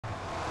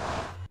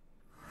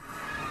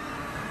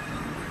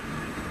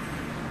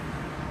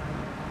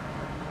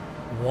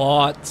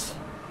What?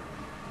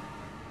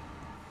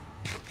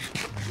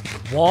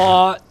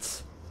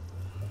 What?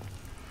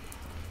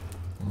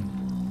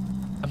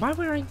 Am I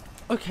wearing...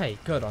 Okay,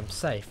 good, I'm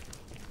safe.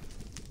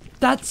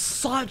 That's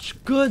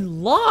such good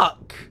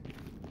luck!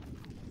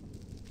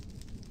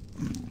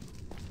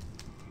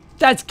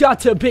 That's got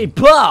to be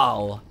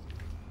bull!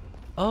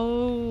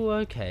 Oh,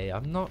 okay,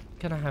 I'm not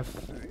gonna have...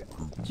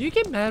 Do you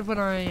get mad when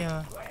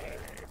I,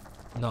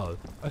 No.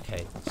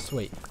 Okay,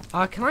 sweet.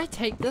 Can I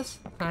take this?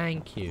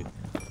 Thank you.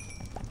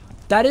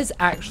 That is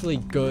actually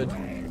good.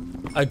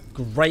 A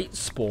great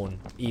spawn,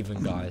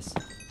 even, guys.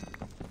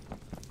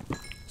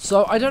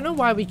 So, I don't know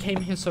why we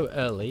came here so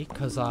early,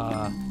 because,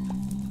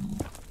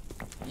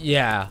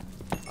 yeah.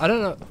 I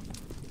don't know.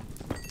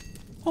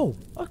 Oh,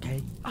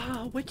 okay.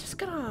 We're just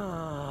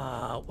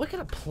gonna... We're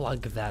gonna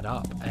plug that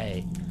up,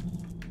 eh?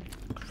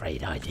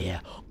 Great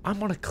idea.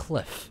 I'm on a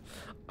cliff.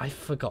 I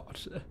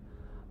forgot.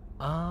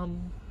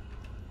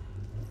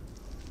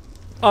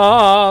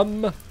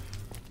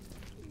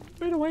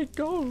 Where do I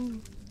go?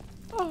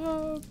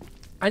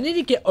 I need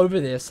to get over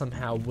there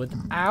somehow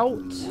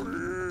without...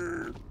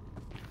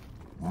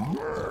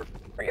 Are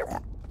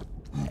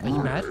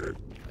you mad?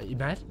 Are you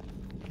mad?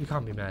 You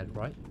can't be mad,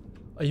 right?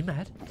 Are you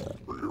mad?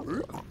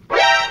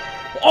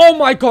 Oh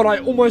my god, I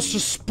almost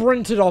just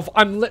sprinted off.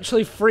 I'm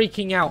literally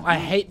freaking out. I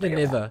hate the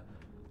Nether.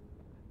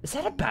 Is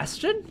that a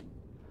bastion?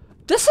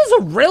 This is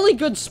a really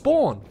good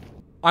spawn.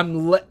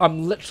 I'm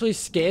literally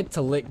scared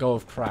to let go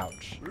of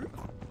crouch.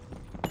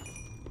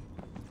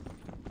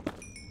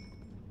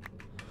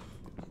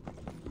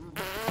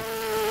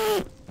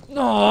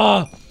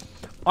 No,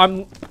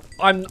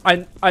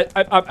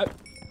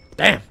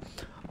 damn.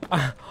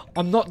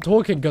 I'm not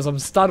talking because I'm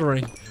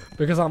stuttering,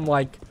 because I'm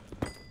like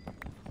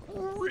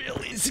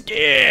really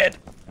scared.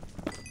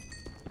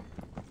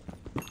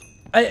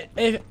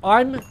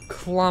 I'm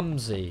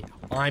clumsy.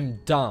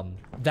 I'm dumb.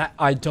 That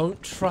I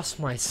don't trust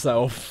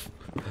myself.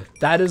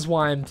 That is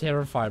why I'm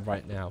terrified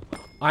right now.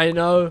 I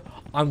know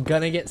I'm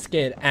gonna get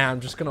scared and I'm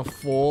just gonna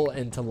fall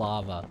into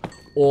lava,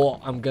 or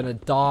I'm gonna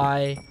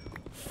die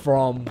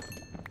from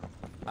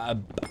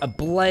a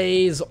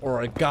blaze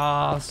or a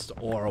ghast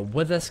or a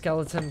wither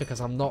skeleton, because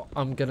I'm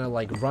gonna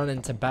like run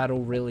into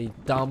battle really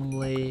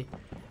dumbly,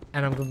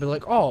 and I'm gonna be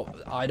like, oh,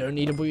 I don't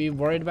need to be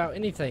worried about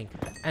anything,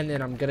 and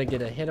then I'm gonna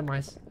get ahead of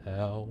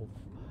myself,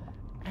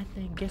 and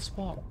then guess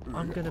what?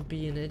 I'm gonna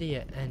be an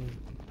idiot and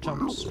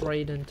jump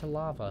straight into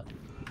lava.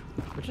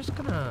 We're just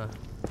gonna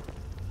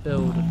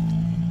build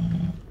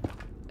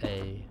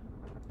a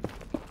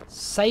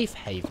safe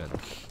haven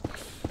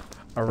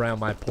around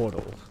my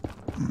portal.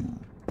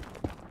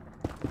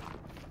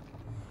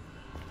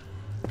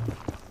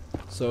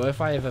 So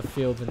if I ever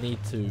feel the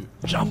need to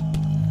jump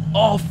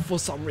off for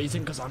some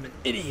reason because I'm an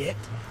idiot,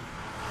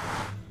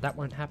 that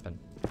won't happen.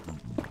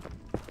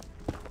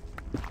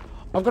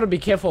 I've got to be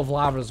careful of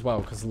lava as well,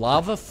 because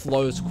lava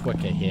flows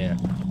quicker here.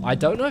 I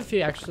don't know if you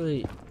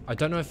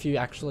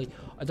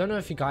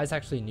guys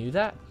actually knew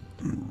that.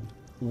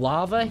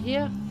 Lava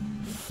here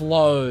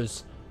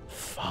flows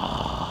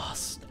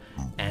fast.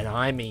 And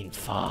I mean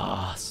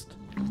fast.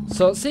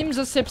 So it seems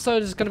this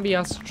episode is going to be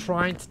us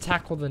trying to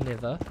tackle the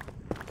Nether.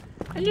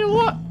 And you know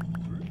what?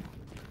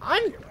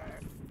 I'm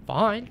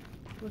fine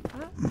with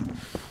that,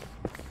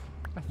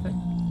 I think.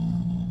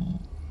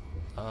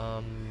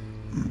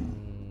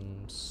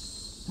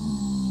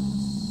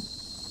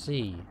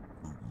 C.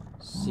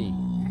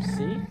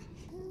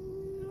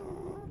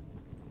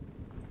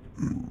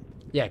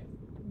 Yeah,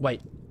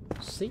 wait.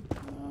 C?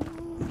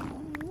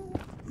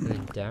 And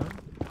then down.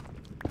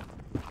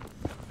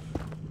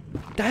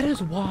 That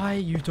is why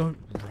you don't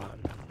run.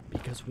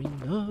 Because we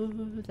know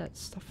that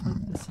stuff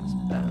like this is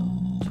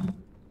bound.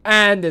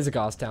 And there's a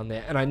ghast down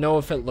there. And I know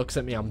if it looks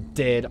at me, I'm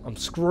dead. I'm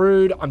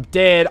screwed. I'm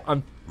dead.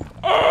 I'm...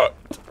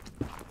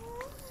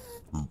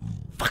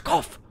 Fuck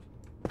off!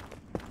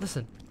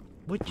 Listen,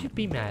 would you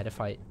be mad if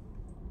I...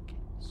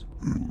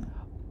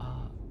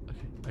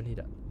 Okay, I need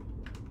it.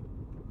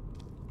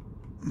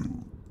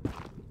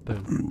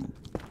 Boom.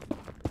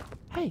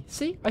 Hey,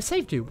 see? I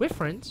saved you. We're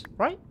friends,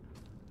 right?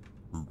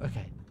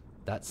 Okay,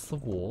 that's the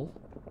wall.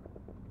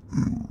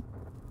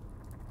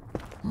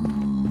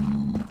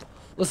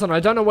 Listen, I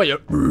don't know what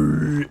you're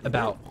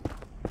about.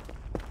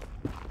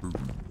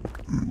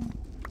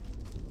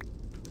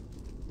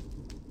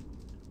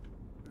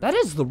 That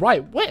is the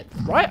right width,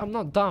 right? I'm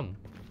not dumb.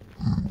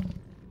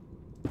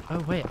 Oh,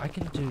 wait, I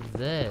can do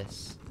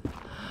this.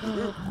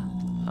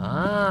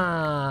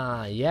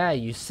 Ah, yeah,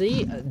 you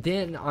see?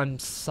 Then I'm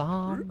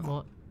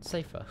somewhat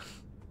safer.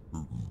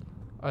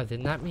 Oh,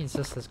 then that means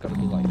this has got to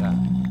be like that.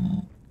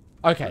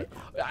 Okay,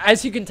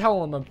 as you can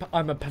tell,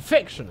 I'm a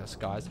perfectionist,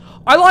 guys.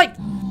 I like...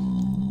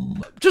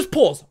 Just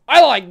pause.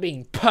 I like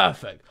being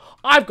perfect.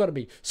 I've got to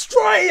be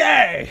straight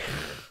A.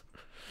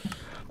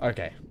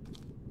 Okay.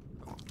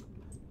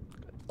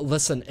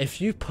 Listen,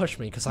 if you push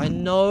me, because I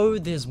know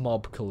there's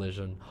mob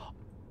collision,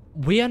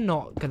 we are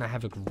not going to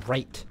have a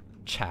great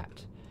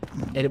chat.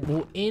 It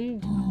will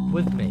end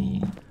with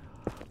me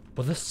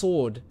with a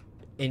sword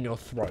in your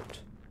throat.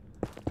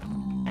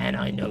 And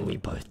I know we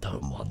both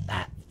don't want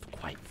that,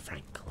 quite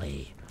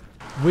frankly.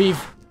 We've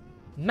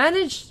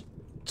managed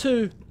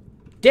to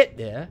get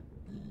there.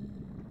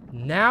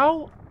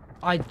 Now,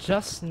 I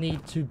just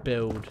need to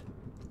build...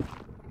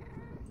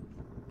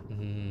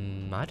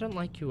 I don't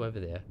like you over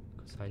there,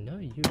 because I know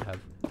you have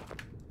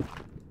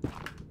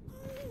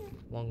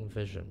long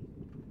vision.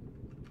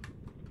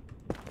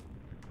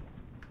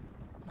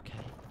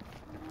 Okay,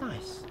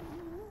 nice.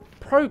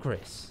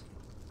 Progress.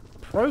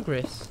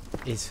 Progress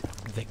is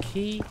the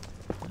key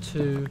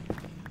to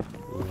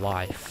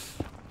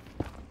life.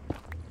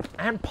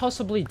 And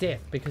possibly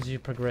death, because you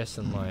progress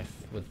in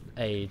life with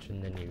age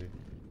and then you...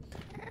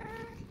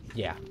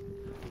 Yeah.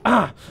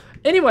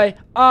 Anyway,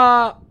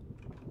 don't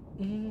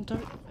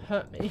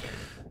hurt me.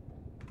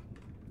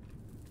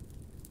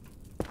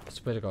 I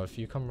swear to God, if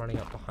you come running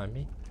up behind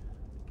me...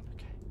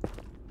 Okay.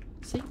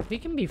 See, we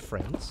can be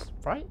friends,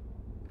 right?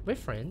 We're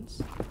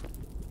friends.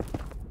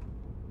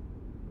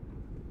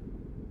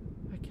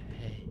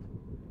 Okay.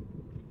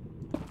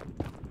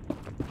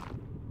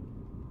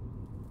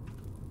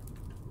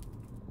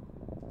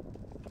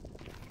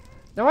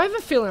 Now I have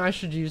a feeling I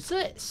should use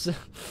this.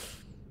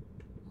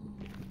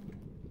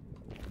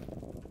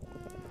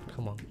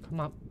 Come on, come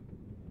up.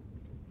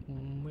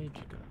 Where'd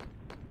you go?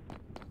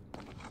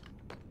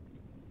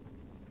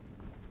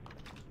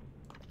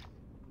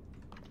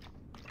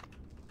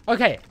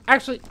 Okay,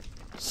 actually,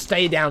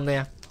 stay down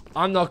there.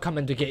 I'm not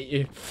coming to get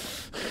you.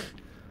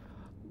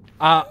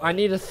 I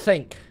need to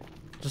think.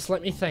 Just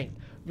let me think.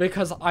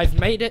 Because I've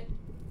made it...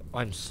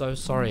 I'm so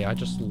sorry, I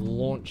just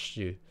launched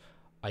you.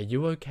 Are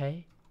you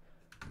okay?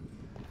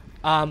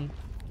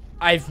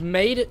 I've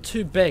made it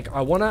too big.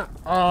 I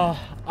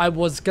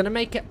was gonna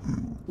make it,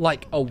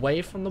 like,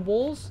 away from the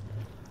walls.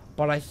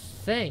 But I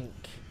think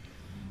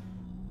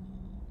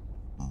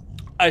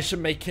I should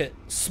make it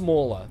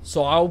smaller.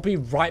 So I'll be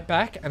right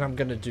back and I'm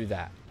gonna do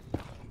that.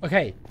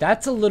 Okay,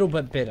 that's a little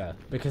bit better.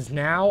 Because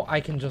now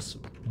I can just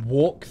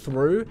walk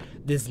through.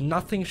 There's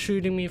nothing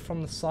shooting me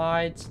from the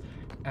sides.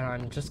 And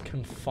I'm just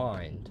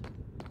confined.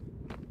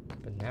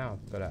 But now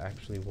I've got to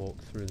actually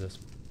walk through this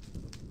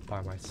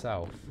by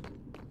myself.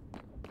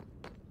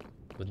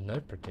 With no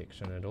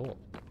protection at all.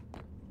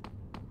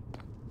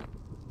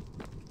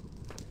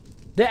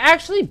 There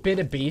actually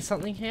better be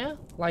something here.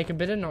 Like, it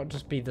better not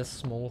just be this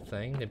small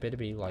thing. There better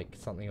be, like,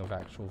 something of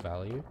actual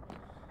value.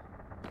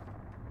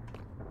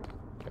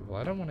 Okay, well,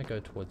 I don't want to go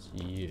towards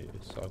you.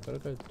 So I've got to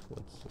go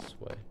towards this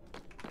way.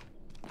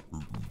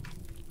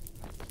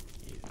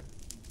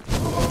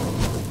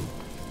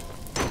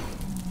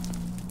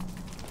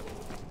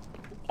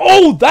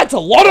 Oh, that's a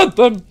lot of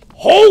them!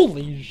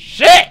 Holy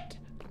shit!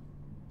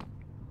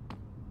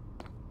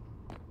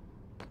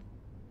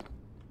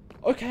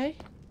 Okay.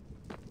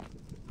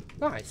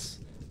 Nice.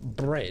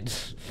 Bread.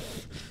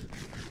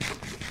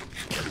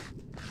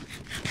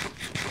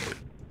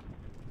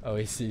 Oh,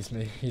 he sees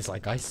me. He's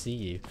like, I see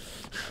you.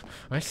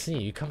 I see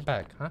you. Come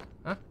back. Huh?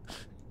 Huh?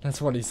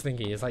 That's what he's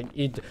thinking. He's like,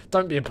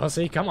 don't be a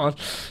pussy. Come on.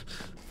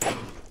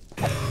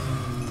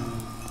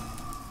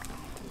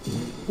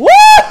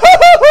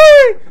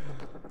 Woo-hoo-hoo-hoo!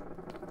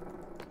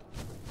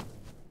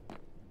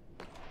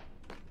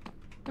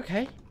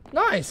 Okay.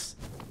 Nice.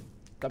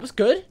 That was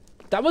good.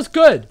 That was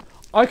good.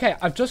 Okay,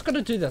 I've just got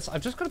to do this.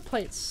 I've just got to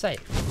play it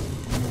safe.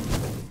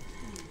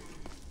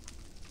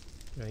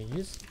 You know,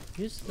 use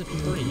the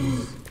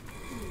trees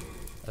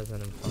as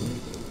an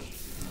advantage.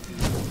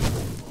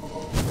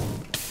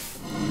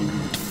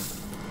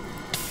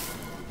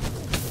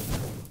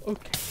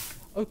 Okay,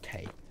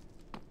 okay.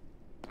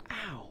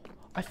 Ow.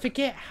 I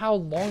forget how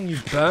long you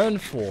burn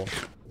for.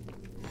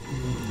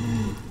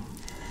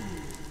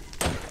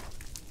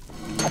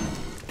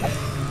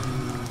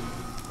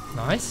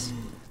 Nice.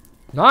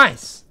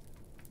 Nice.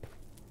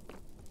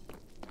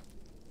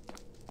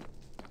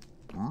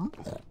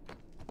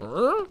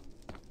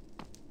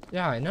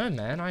 Yeah, I know,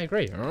 man. I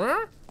agree.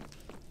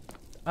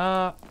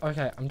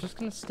 Okay. I'm just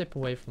gonna step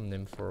away from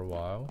them for a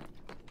while.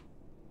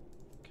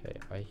 Okay,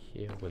 I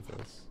hear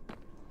withers.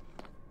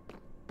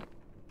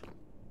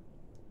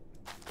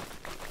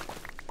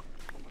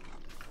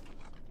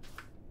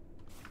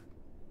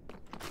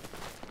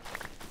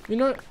 You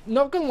know,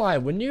 not gonna lie,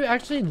 when you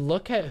actually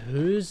look at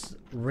who's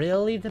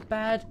really the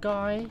bad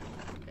guy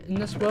in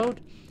this world,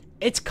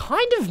 it's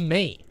kind of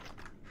me.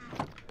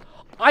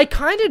 I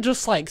kind of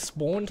just like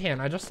spawned here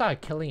and I just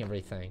started killing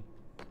everything.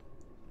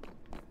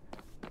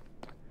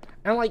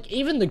 And like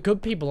even the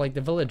good people, like the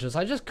villagers,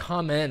 I just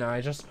come in and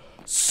I just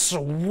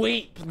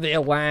sweep their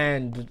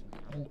land,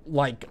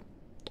 like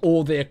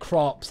all their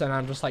crops, and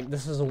I'm just like,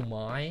 this is all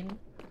mine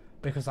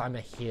because I'm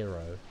a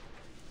hero.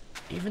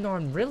 Even though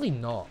I'm really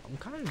not. I'm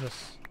kind of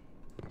just...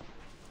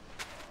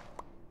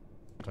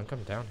 Don't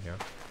come down here.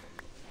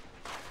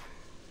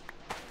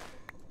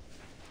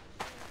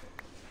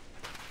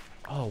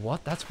 Oh,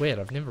 what? That's weird.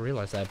 I've never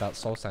realized that about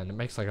soul sand. It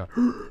makes like a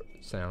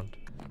sound.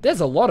 There's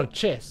a lot of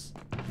chests.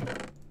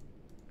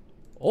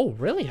 Oh,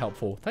 really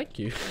helpful. Thank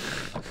you.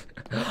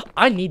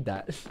 I need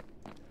that.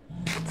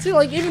 See,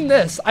 like, even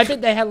this. I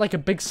bet they had like a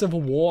big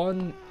civil war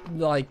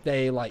like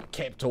they like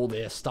kept all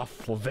their stuff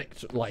for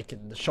like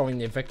showing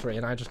their victory,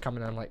 and I just come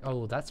in and I'm like,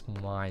 oh, that's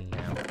mine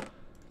now.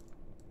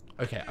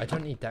 Okay, I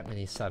don't need that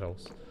many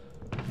saddles.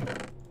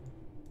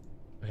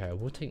 Okay,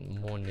 we'll take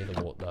more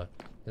netherwort though.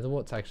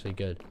 Netherwort's actually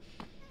good.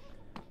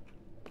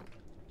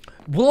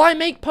 Will I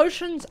make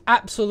potions?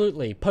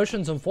 Absolutely.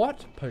 Potions of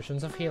what?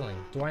 Potions of healing.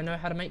 Do I know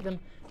how to make them?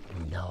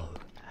 No.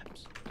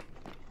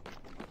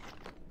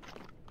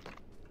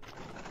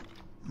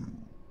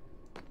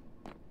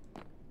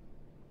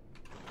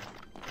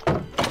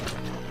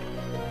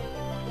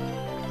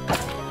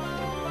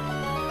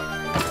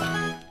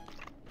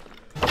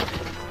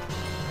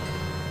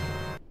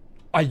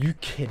 Are you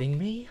kidding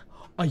me?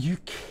 Are you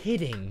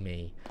kidding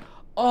me?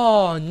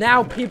 Oh,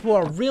 now people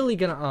are really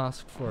gonna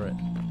ask for it.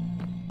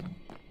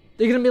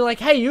 They're gonna be like,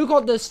 hey, you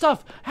got this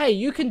stuff. Hey,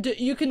 you can do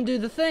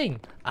the thing.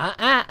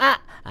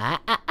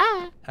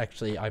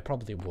 Actually, I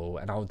probably will,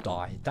 and I'll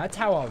die. That's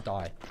how I'll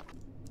die.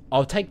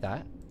 I'll take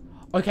that.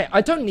 Okay,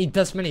 I don't need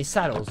this many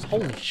saddles.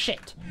 Holy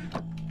shit.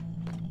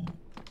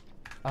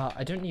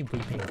 I don't need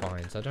weeping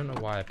vines. I don't know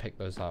why I picked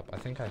those up. I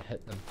think I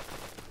hit them.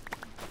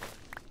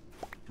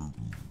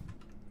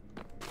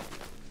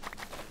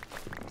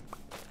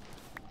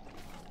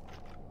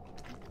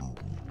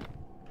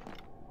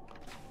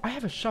 I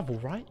have a shovel,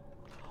 right?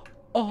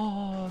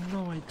 Oh,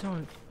 no, I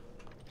don't.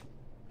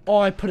 Oh,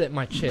 I put it in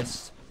my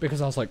chest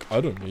because I was like,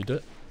 I don't need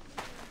it.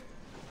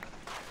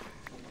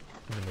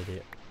 I'm an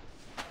idiot.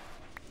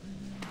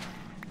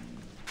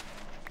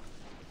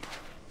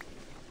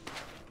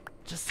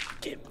 Just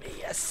give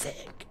me a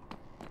sec.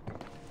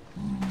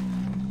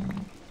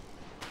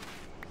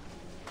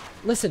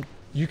 Listen,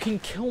 you can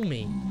kill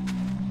me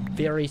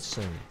very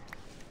soon.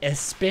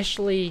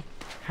 Especially,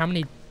 how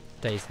many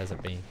days has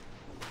it been?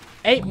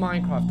 8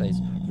 Minecraft days.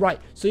 Right,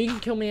 so you can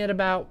kill me at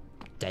about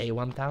day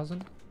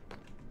 1000.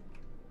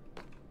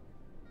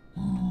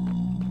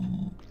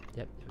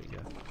 Yep, there we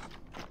go.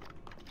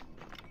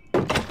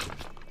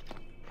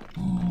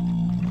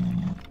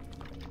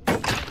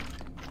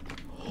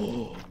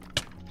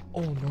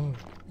 Oh no.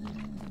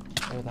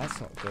 Oh, that's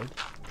not good.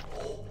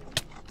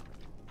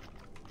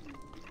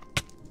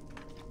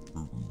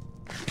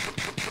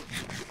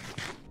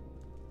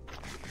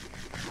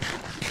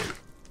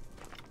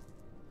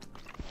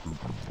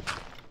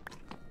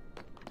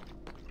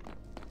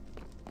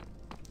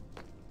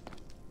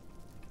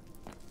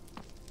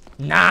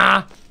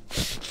 Nah.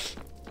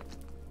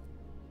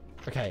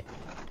 Okay.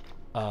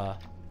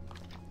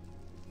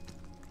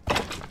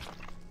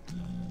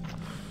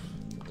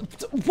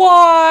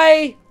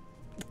 Why?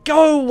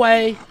 Go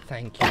away.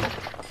 Thank you.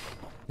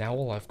 Now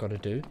all I've got to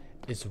do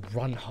is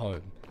run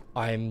home.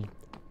 I'm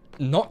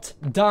not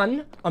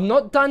done. I'm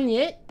not done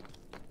yet.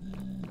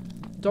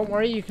 Don't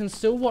worry, you can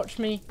still watch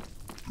me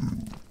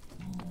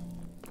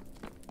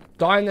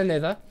die in the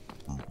nether.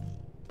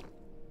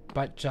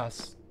 But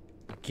just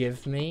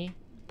give me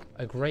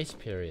a grace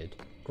period.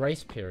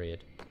 Grace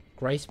period.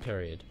 Grace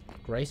period.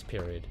 Grace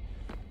period.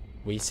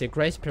 We said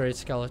grace period,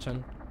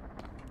 skeleton.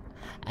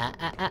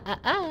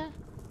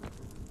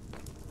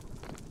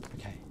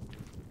 Okay.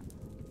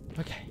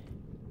 Okay.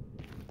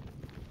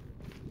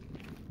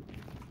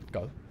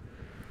 Go.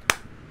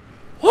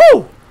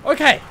 Whoo!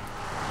 Okay.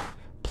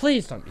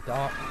 Please don't be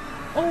dark.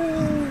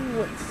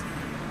 Oh, it's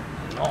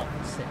not.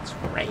 It's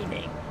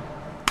raining.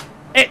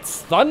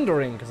 It's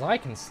thundering because I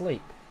can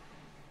sleep.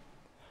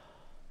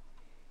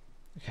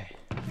 Okay.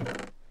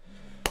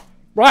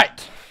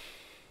 Right.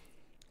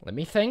 Let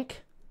me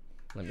think.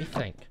 Let me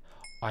think.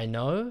 I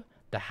know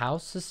the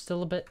house is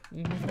still a bit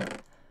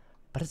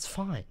but it's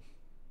fine.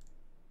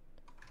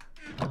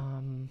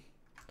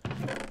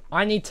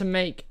 I need to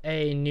make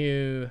a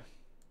new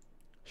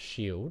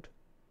shield.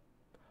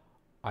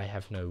 I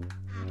have no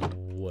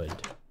wood.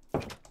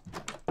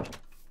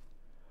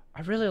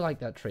 I really like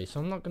that tree, so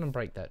I'm not going to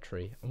break that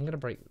tree. I'm going to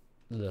break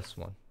this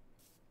one.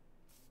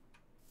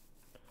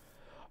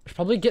 I should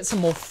probably get some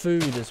more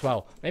food as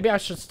well. Maybe I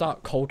should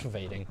start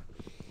cultivating.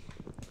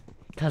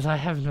 Because I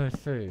have no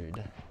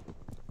food.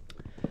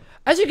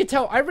 As you can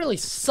tell, I really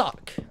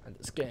suck at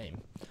this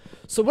game.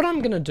 So what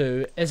I'm going to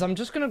do is I'm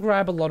just going to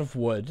grab a lot of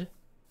wood.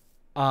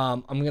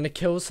 I'm going to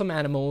kill some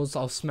animals.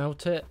 I'll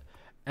smelt it.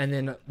 And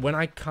then when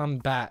I come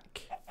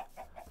back,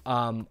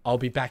 I'll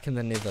be back in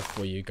the nether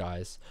for you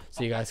guys.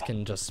 So you guys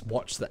can just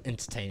watch the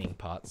entertaining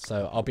parts.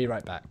 So I'll be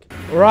right back.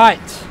 Right.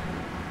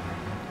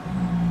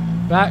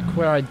 Back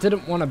where I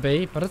didn't want to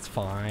be, but it's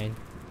fine.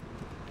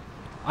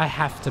 I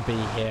have to be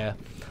here.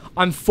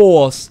 I'm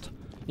forced.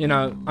 You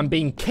know, I'm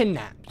being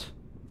kidnapped,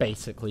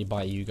 basically,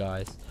 by you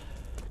guys.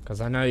 Because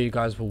I know you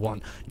guys will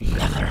want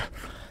nether.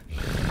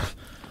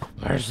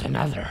 Where's the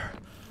nether?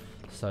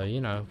 So,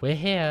 you know, we're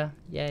here.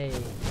 Yay.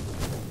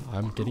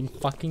 I'm getting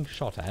fucking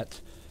shot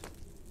at.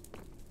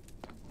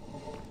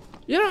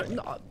 You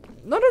know,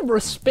 not a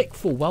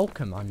respectful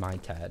welcome, I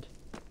might add.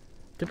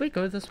 Did we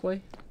go this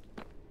way?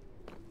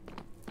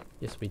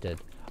 Yes, we did.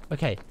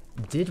 Okay,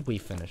 did we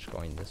finish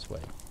going this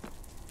way?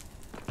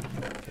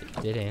 Okay,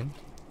 dead end.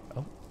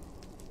 Oh.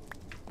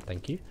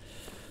 Thank you.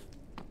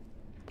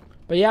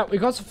 But yeah, we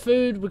got some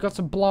food, we got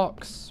some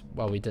blocks.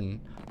 Well, we didn't.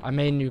 I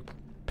made a new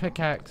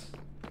pickaxe.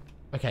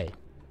 Okay,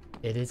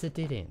 it is a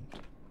dead end.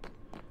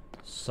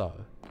 So,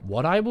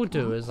 what I will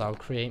do is I'll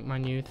create my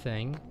new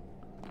thing.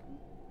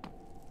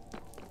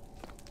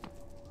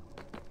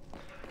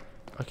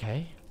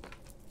 Okay.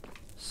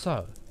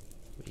 So,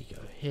 we go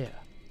here.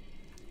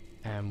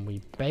 And we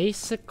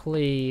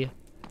basically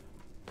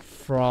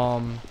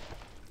from...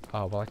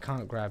 Oh, well, I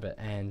can't grab it.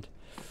 And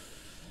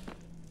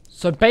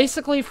so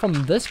basically from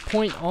this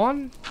point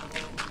on...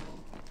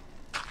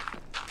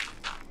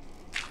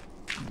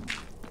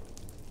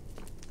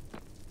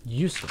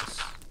 Useless.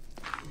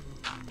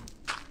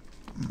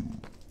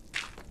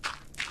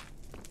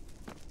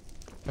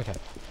 Okay,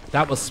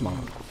 that was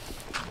smart.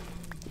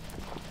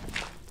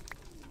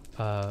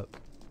 Are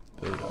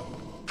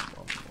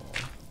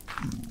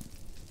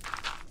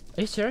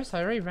you serious?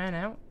 I already ran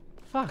out?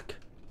 Fuck.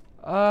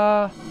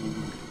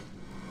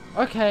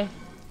 Okay.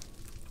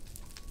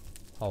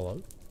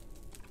 Hello?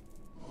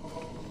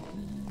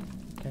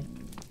 Okay.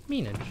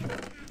 Meanage.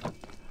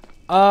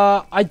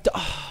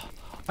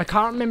 I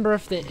can't remember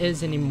if there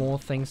is any more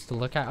things to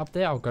look at up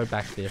there. I'll go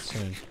back there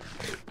soon.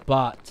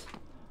 But...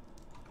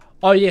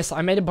 Oh yes,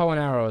 I made a bow and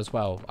arrow as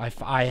well.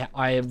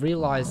 I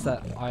realized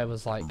that I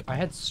was like... I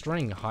had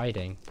string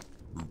hiding.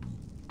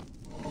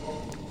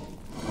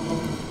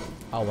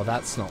 Oh, well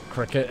that's not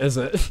cricket, is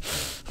it?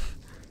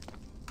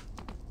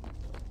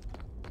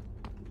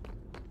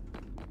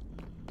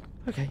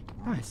 Okay,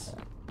 nice.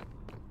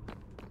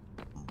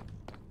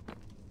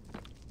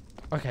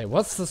 Okay,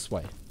 what's this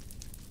way?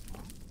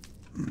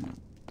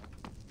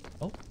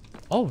 Oh,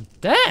 oh,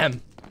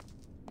 damn!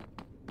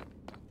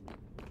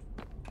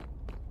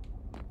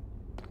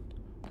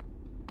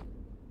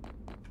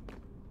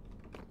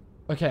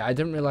 Okay, I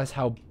didn't realize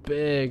how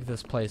big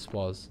this place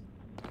was.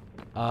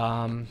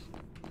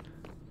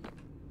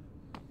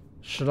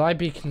 Should I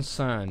be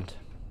concerned?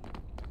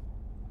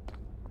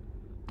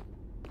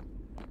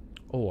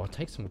 Oh, I'll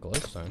take some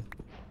glowstone.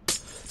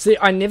 See,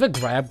 I never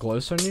grab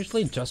glowstone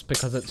usually, just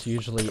because it's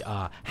usually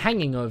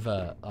hanging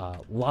over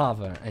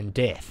lava and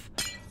death.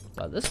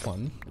 But this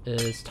one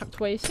is tucked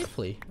away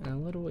safely in a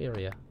little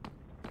area.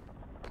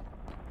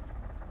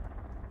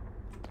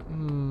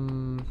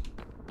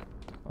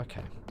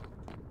 Okay.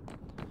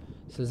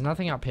 So there's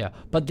nothing up here.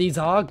 But these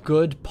are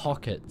good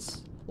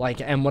pockets. Like,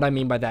 and what I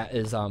mean by that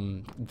is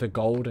the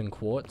gold and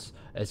quartz.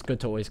 It's good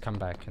to always come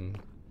back and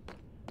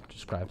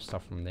just grab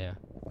stuff from there.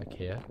 Like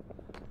here.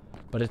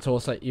 But it's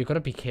also, you gotta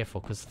be careful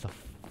because the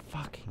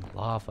fucking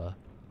lava.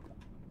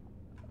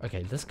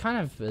 Okay, this kind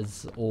of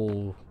is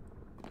all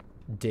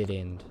dead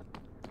end.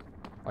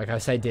 Like I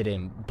say dead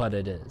end, but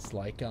it is.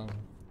 Like,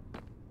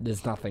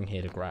 there's nothing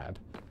here to grab.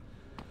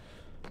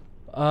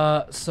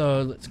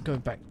 So let's go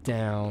back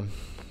down.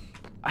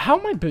 How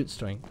are my boots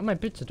doing? Oh, my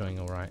boots are doing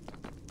alright.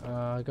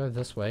 Go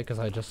this way because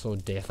I just saw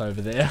death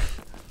over there.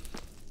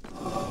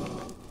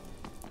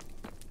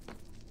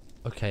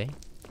 Okay.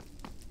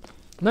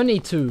 No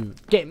need to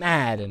get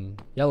mad and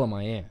yell at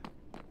my ear.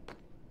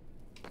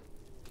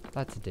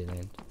 That's a dead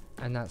end.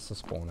 And that's the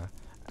spawner.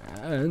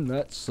 And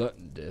that's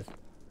certain death.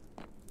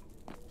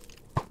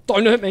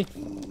 Don't hit me!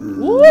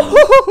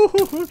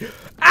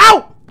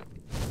 Ow!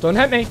 Don't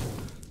hit me!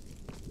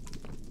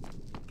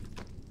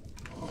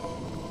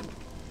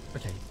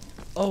 Okay.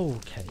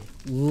 Okay.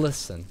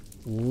 Listen.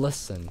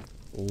 Listen.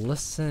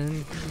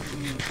 Listen.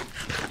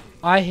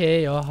 I hear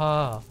your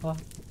heart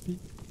beat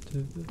to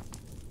the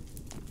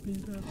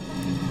beat of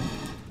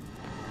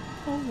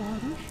oh,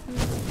 what a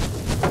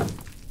shit.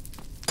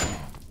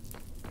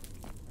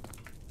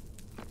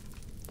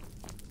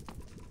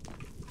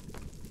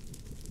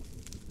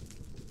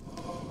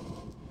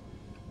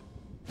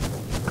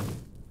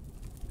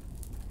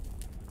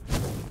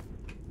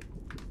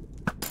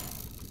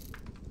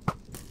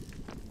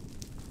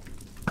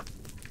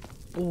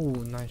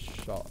 Ooh, nice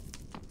shot.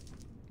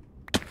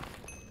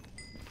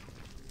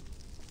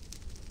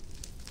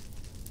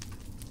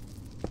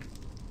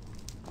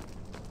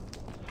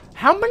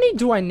 How many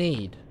do I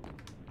need?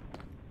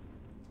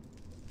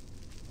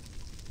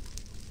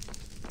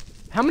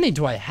 How many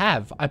do I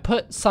have? I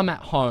put some at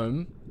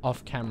home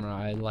off camera.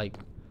 I like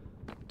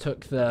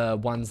took the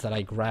ones that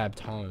I grabbed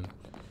home.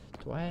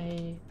 Do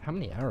I... How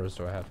many arrows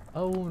do I have?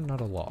 Oh,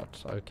 not a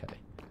lot. Okay.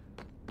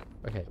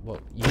 Okay, well,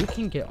 you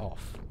can get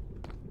off.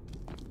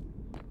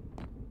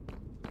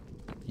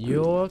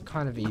 You're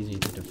kind of easy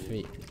to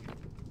defeat.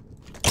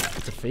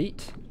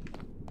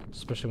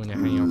 Especially when you're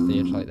hanging off the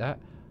edge like that.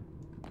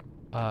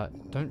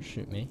 Don't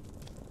shoot me.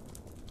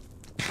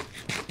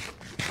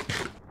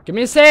 Give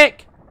me a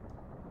sec!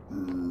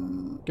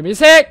 Give me a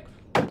sec!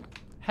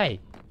 Hey,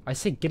 I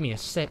said give me a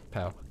sec,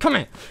 pal. Come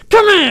here!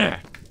 Come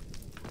here!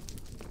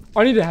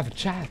 I need to have a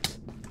chat.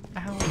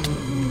 Ow.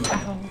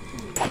 Ow.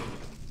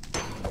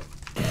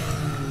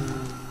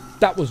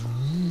 That was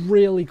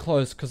really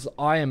close because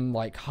I am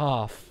like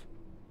half.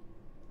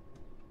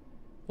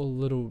 A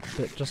little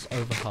bit, just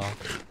over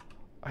half.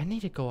 I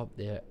need to go up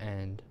there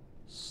and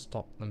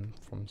stop them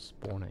from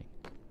spawning.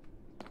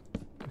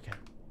 Okay.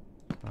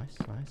 Nice,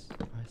 nice,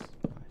 nice,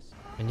 nice.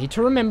 I need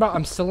to remember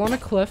I'm still on a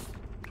cliff.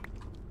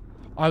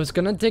 I was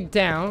going to dig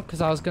down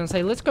because I was going to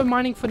say, let's go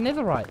mining for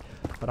netherite.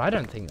 But I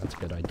don't think that's a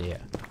good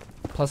idea.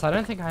 Plus, I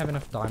don't think I have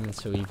enough diamonds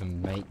to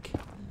even make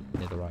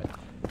netherite.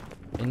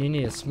 And you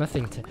need a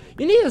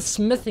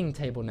smithing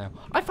table now.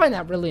 I find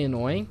that really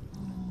annoying.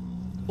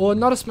 Or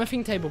not a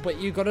smithing table, but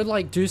you got to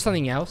like do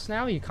something else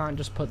now. You can't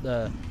just put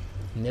the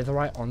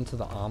netherite onto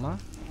the armor.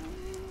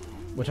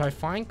 Which I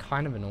find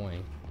kind of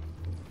annoying.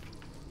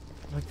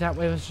 Like that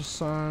way was just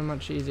so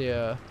much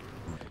easier.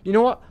 You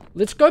know what?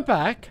 Let's go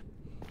back.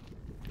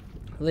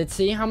 Let's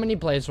see how many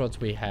blaze rods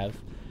we have.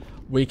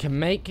 We can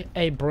make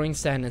a brewing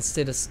stand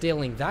instead of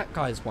stealing that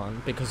guy's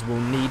one, because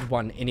we'll need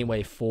one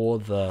anyway for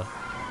the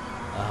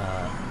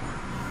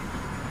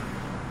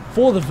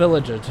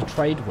villager to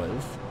trade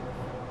with.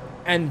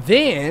 And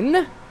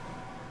then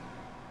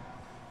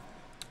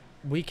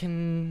we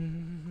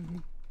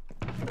can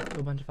do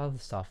a bunch of other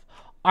stuff.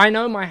 I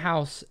know my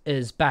house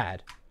is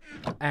bad,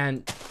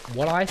 and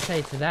what I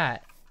say to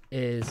that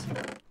is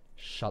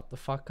shut the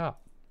fuck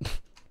up.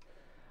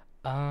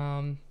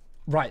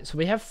 Right, so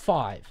we have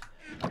 5.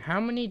 How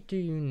many do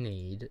you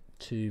need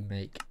to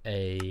make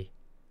a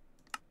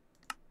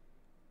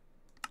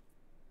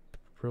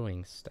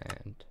brewing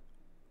stand?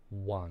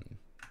 1.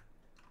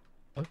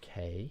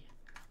 Okay,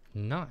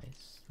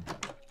 nice.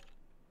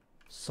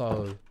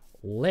 So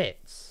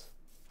let's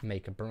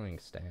make a brewing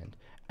stand,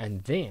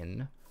 and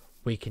then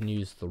we can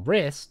use the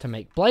rest to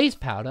make blaze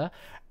powder,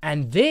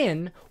 and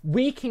then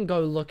we can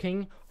go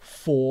looking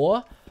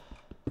for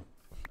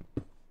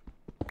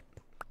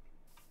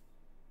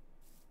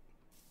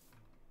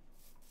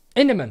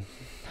Enderman.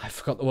 I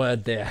forgot the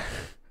word there.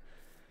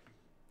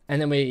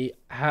 And then we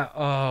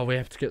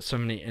have to get so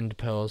many ender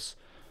pearls.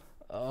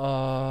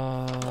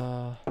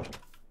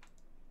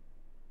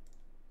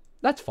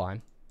 That's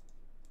fine.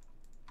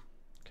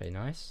 Okay,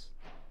 nice.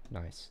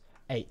 Nice.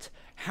 8.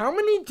 How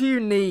many do you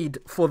need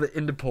for the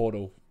ender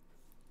portal?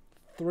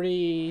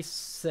 3,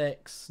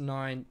 6,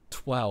 9,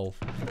 12.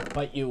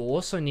 But you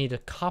also need a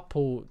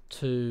couple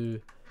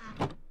to...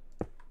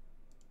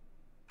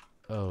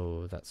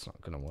 Oh, that's not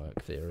gonna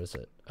work there, is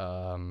it?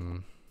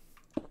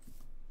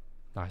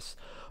 Nice.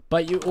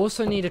 But you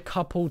also need a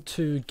couple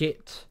to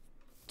get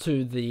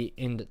to the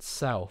end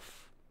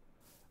itself.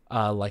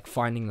 Like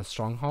finding the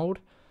stronghold.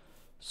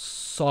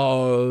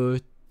 So...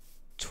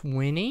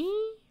 20?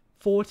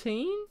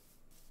 14?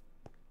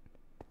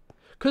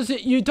 Because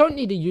you don't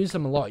need to use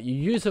them a lot. You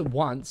use it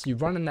once, you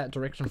run in that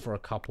direction for a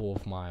couple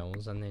of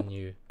miles, and then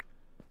you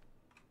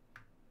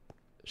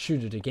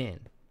shoot it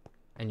again.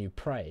 And you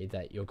pray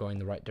that you're going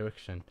the right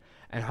direction.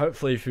 And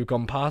hopefully if you've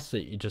gone past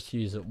it, you just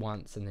use it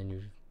once, and then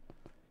you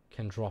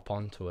can drop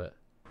onto it.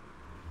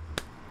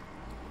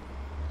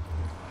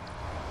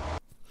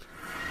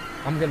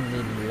 I'm going to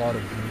need a lot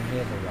of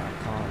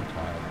netherite, aren't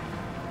I?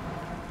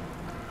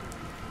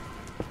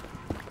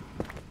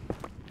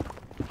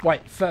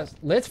 Wait, first,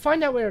 let's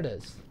find out where it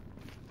is.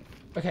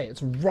 Okay,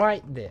 it's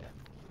right there.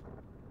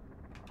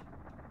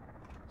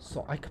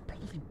 So I could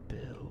probably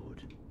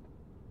build.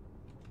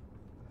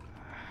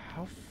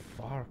 How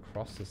far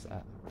across is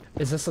that?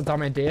 Is this a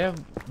dumb idea?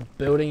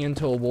 Building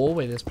into a wall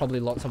where there's probably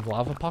lots of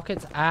lava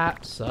pockets?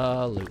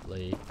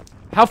 Absolutely.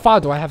 How far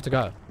do I have to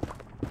go?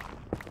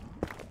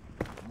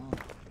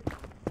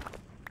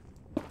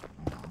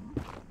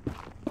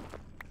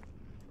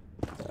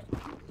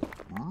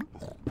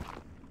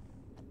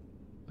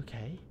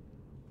 Okay.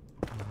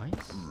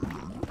 Nice.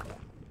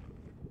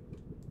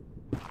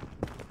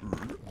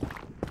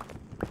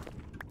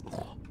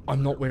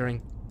 I'm not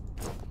wearing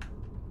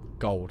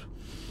gold.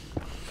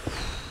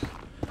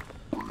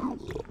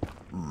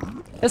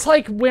 It's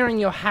like wearing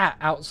your hat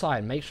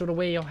outside. Make sure to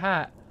wear your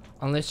hat.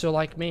 Unless you're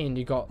like me and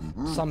you got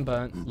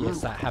sunburnt.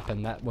 Yes, that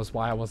happened. That was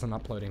why I wasn't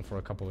uploading for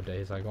a couple of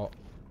days. I got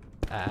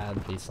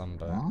badly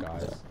sunburnt,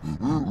 guys.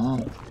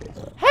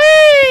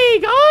 Hey,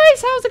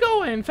 guys! How's it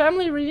going?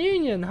 Family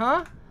reunion,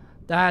 huh?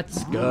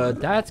 That's good.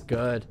 That's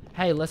good.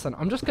 Hey, listen.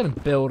 I'm just going to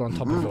build on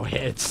top of your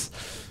heads.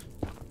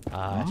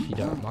 If you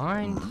don't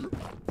mind.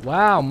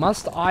 Wow,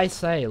 must I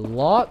say,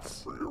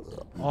 lots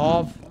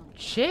of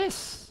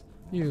chests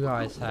you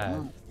guys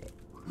have.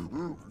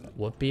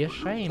 Would be a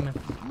shame if,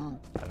 I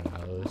don't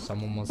know,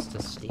 someone wants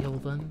to steal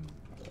them.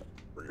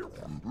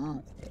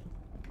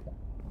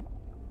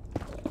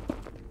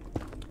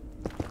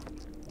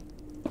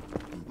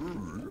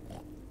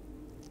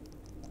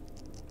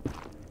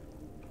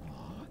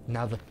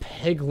 Now the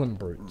piglin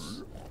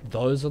brutes,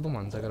 those are the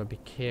ones I gotta be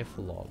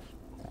careful of.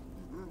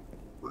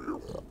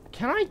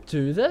 Can I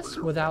do this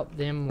without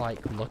them,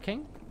 like,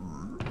 looking?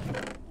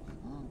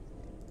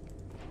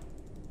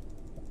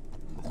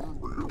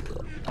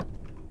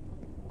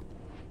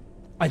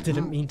 I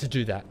didn't mean to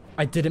do that.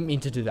 I didn't mean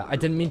to do that. I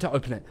didn't mean to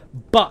open it.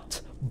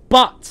 But,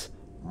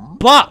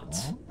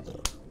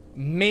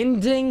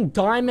 mending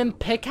diamond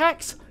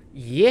pickaxe?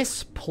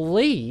 Yes,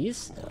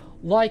 please.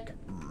 Like,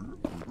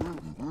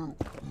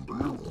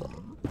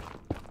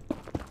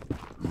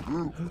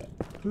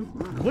 who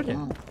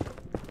wouldn't?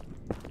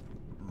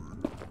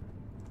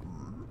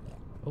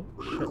 Oh,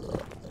 shit.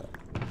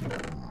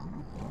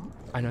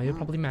 I know you're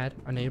probably mad.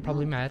 I know you're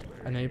probably mad.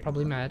 I know you're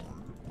probably mad.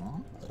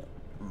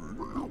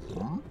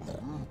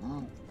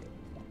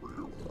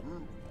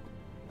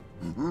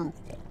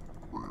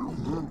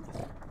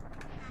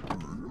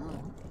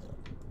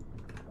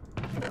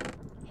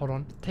 Hold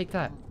on. Take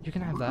that. You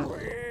can have that.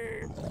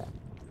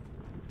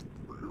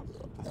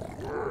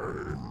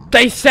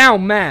 They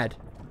sound mad!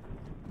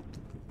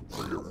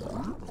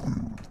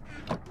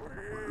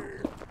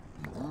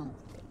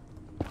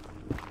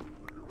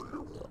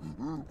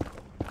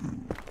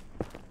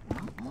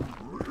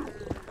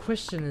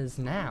 Question is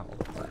now,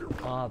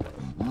 are they?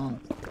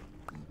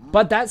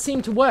 But that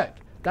seemed to work.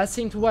 That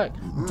seemed to work.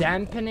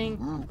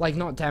 Dampening, like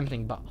not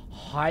dampening, but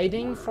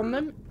hiding from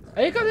them.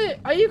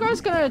 Are you guys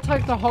gonna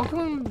attack the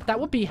hoglin? That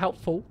would be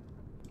helpful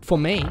for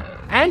me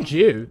and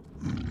you,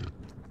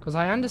 because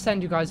I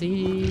understand you guys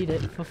eat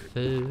it for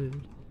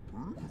food,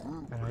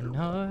 and I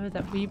know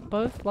that we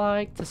both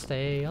like to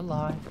stay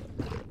alive.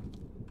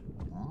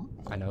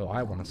 I know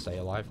I want to stay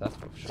alive. That's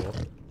for sure.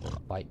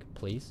 Like,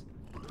 please.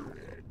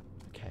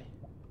 Okay.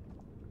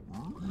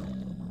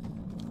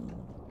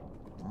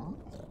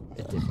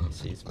 It definitely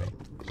sees me.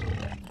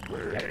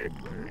 Yep.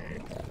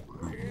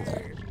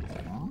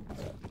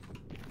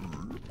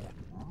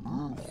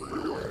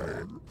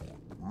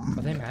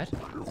 Are they mad?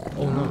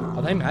 Oh no,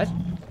 are they mad?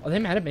 Are they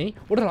mad at me?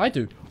 What did I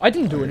do? I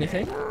didn't do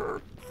anything.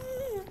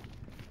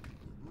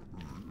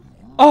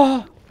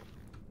 Oh!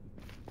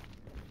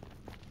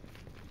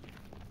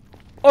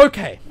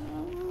 Okay.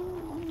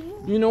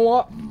 You know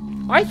what?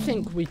 I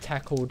think we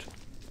tackled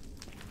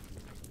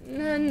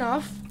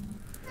enough.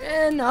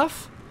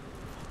 Enough.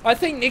 I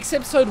think next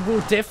episode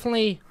we'll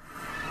definitely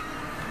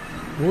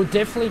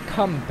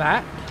come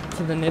back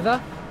to the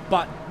Nether.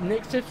 But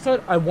next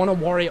episode, I want to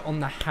worry on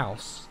the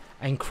house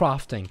and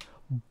crafting.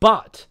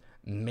 But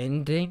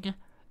mending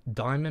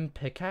diamond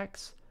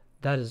pickaxe,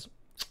 that is...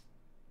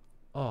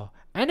 Oh,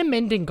 and a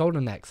mending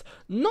golden axe.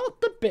 Not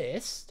the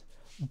best,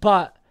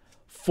 but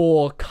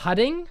for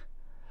cutting,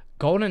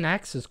 golden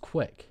axe is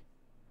quick.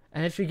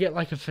 And if you get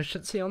like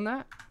efficiency on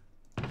that,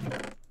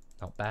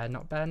 not bad,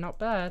 not bad, not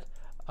bad.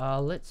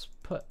 Let's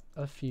put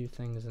a few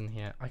things in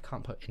here. I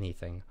can't put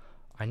anything.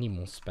 I need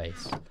more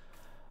space.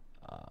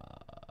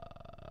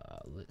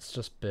 Let's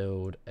just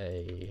build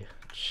a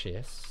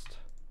chest.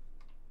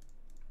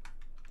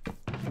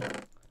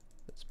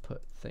 Let's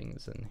put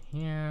things in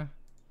here.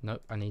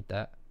 Nope, I need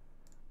that.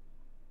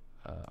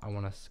 I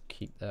want to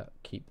keep that.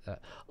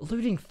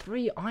 Looting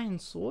 3 iron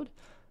sword?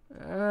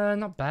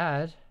 Not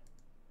bad.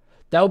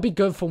 That'll be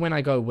good for when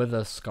I go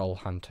wither skull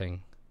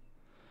hunting.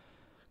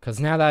 Because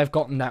now that I've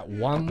gotten that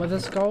one wither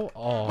skull,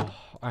 oh,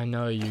 I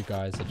know you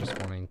guys are just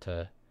wanting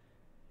to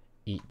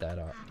eat that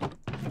up.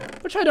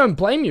 Which I don't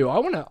blame you. I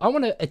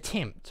wanna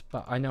attempt,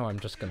 but I know I'm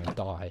just gonna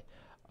die.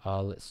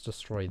 Let's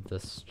destroy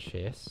this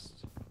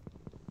chest.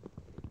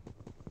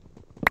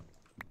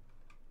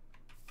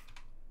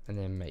 And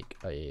then make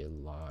a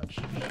large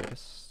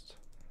chest.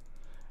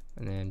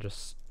 And then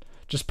just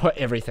put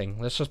everything.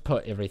 Let's just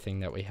put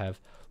everything that we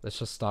have. Let's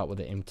just start with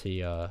the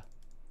empty okay.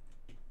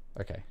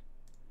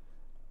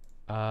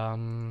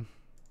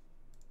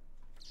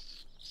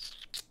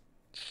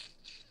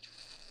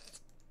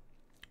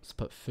 Let's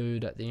put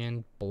food at the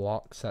end,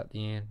 blocks at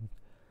the end.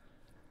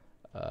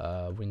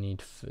 We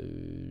need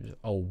food.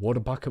 Oh, water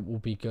bucket will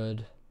be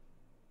good.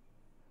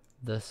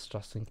 This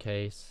just in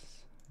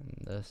case.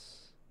 And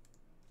this.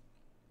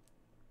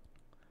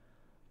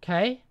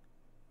 Okay.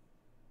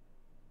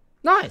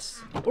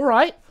 Nice.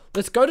 Alright.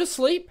 Let's go to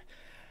sleep.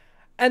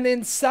 And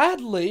then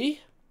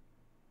sadly,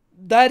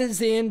 that is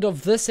the end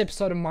of this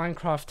episode of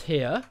Minecraft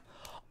here.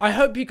 I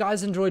hope you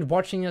guys enjoyed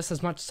watching this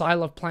as much as I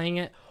love playing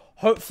it.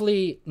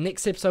 Hopefully,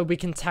 next episode we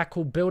can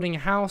tackle building a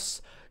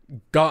house,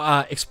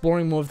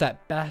 exploring more of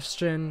that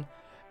bastion,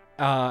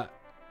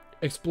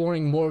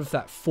 exploring more of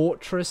that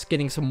fortress,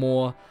 getting some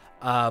more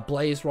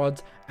blaze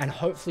rods, and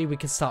hopefully we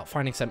can start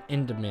finding some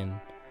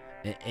endermen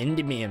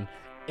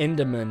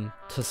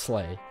to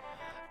slay.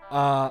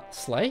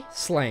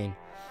 Slain.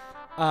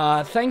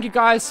 Thank you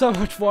guys so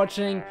much for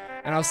watching,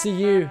 and I'll see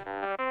you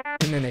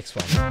in the next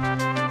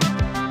one.